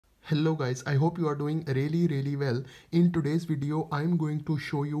Hello guys, I hope you are doing really well. In today's video, I'm going to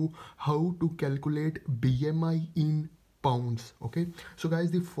show you how to calculate BMI in pounds. Okay, so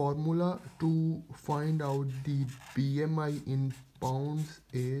guys, the formula to find out the BMI in pounds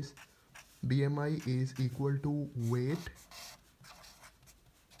is BMI is equal to weight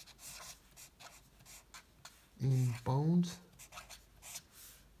in pounds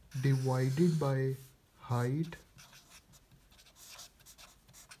divided by height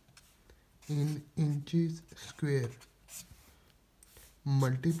in inches square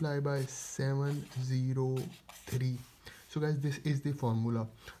multiply by 703. So guys, this is the formula.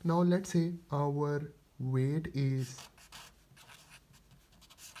 Now let's say our weight is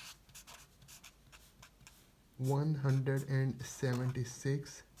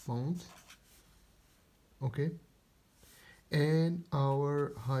 176 pounds, okay, and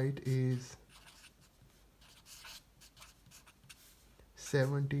our height is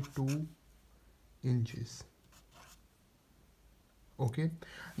 72 inches. Okay,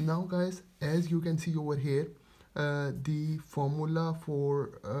 now guys, as you can see over here, the formula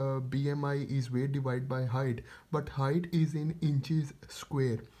for BMI is weight divided by height, but height is in inches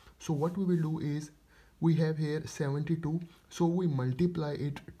square. So what we will do is, we have here 72, so we multiply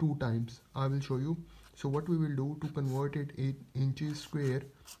it 2 times. I will show you. So what we will do to convert it in inches square,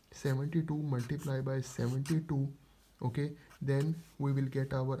 72 multiplied by 72, okay, then we will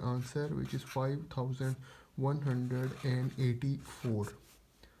get our answer, which is 5184.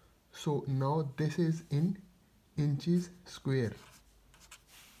 So now this is in inches square.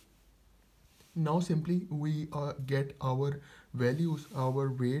 Now simply we get our values.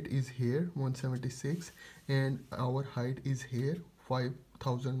 Our weight is here 176 and our height is here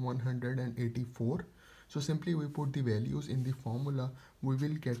 5184. So simply we put the values in the formula, we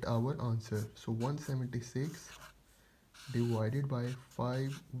will get our answer. So 176 divided by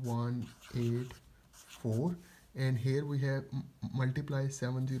 5184, and here we have multiply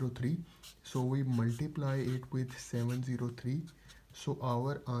 703, so we multiply it with 703, so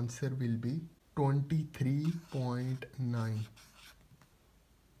our answer will be 23.9.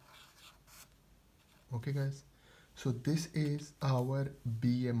 okay guys, so this is our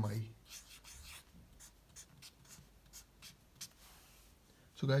BMI.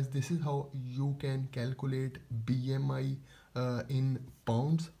 So guys, this is how you can calculate BMI in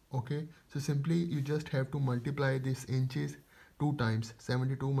pounds. Okay, so simply you just have to multiply this inches 2 times,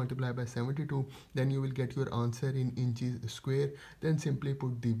 72 multiplied by 72, then you will get your answer in inches square. Then simply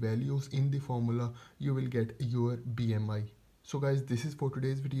put the values in the formula, you will get your BMI. So guys, this is for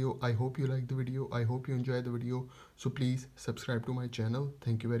today's video. I hope you like the video. I hope you enjoy the video. So please subscribe to my channel.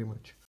 Thank you very much.